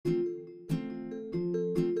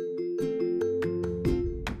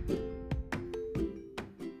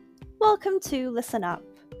Welcome to Listen Up,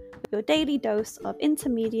 your daily dose of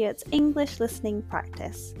intermediate English listening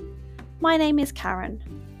practice. My name is Karen,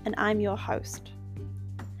 and I'm your host.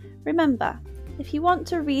 Remember, if you want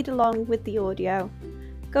to read along with the audio,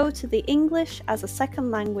 go to the English as a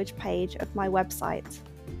Second Language page of my website,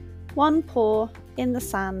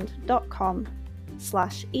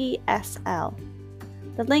 onepawinthesand.com/ESL.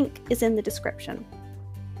 The link is in the description.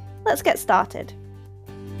 Let's get started.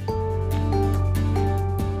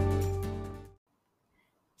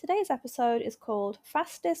 Today's episode is called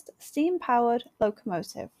Fastest Steam-Powered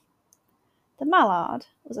Locomotive. The Mallard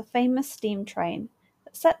was a famous steam train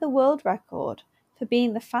that set the world record for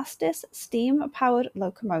being the fastest steam-powered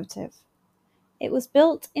locomotive. It was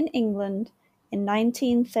built in England in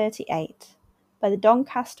 1938 by the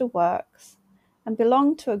Doncaster Works and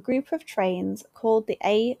belonged to a group of trains called the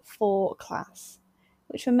A4 class,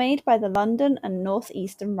 which were made by the London and North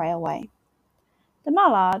Eastern Railway. The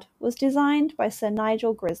Mallard was designed by Sir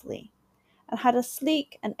Nigel Grizzly and had a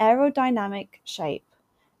sleek and aerodynamic shape,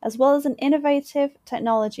 as well as an innovative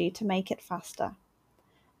technology to make it faster.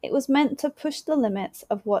 It was meant to push the limits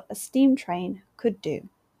of what a steam train could do.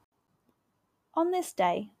 On this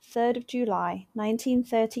day, 3rd of July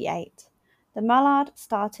 1938, the Mallard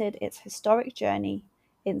started its historic journey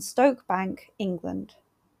in Stoke Bank, England.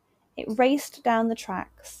 It raced down the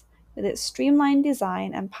tracks with its streamlined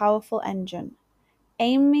design and powerful engine,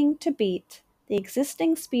 aiming to beat the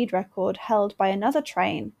existing speed record held by another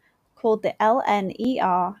train called the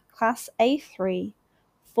LNER Class A3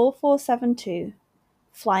 4472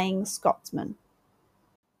 Flying Scotsman.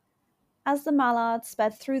 As the Mallard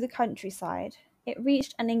sped through the countryside, it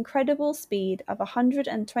reached an incredible speed of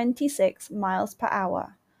 126 miles per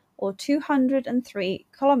hour, or 203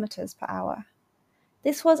 kilometers per hour.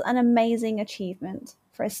 This was an amazing achievement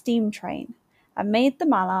for a steam train and made the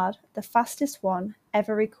Mallard the fastest one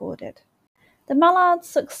ever recorded. The Mallard's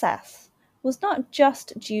success was not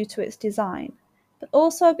just due to its design, but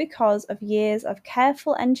also because of years of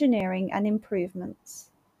careful engineering and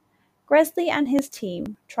improvements. Grizzly and his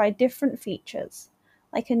team tried different features,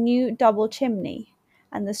 like a new double chimney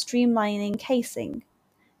and the streamlining casing,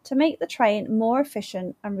 to make the train more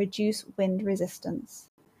efficient and reduce wind resistance.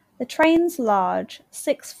 The train's large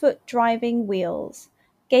 6-foot driving wheels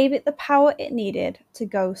gave it the power it needed to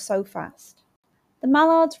go so fast. The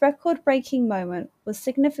Mallard's record-breaking moment was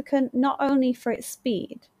significant not only for its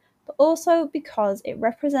speed, but also because it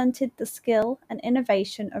represented the skill and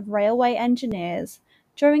innovation of railway engineers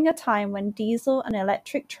during a time when diesel and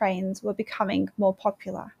electric trains were becoming more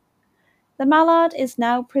popular. The Mallard is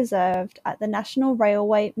now preserved at the National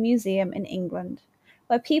Railway Museum in England,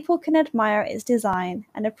 where people can admire its design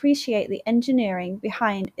and appreciate the engineering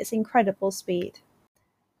behind its incredible speed.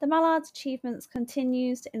 The Mallard's achievements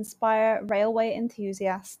continues to inspire railway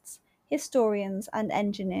enthusiasts, historians and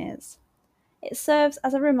engineers. It serves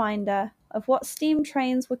as a reminder of what steam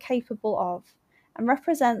trains were capable of and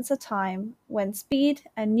represents a time when speed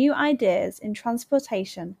and new ideas in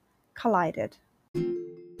transportation collided.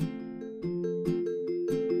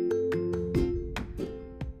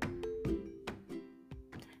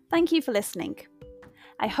 Thank you for listening.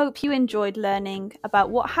 I hope you enjoyed learning about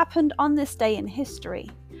what happened on this day in history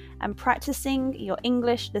and practicing your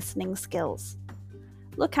English listening skills.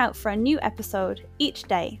 Look out for a new episode each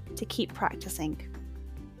day to keep practicing.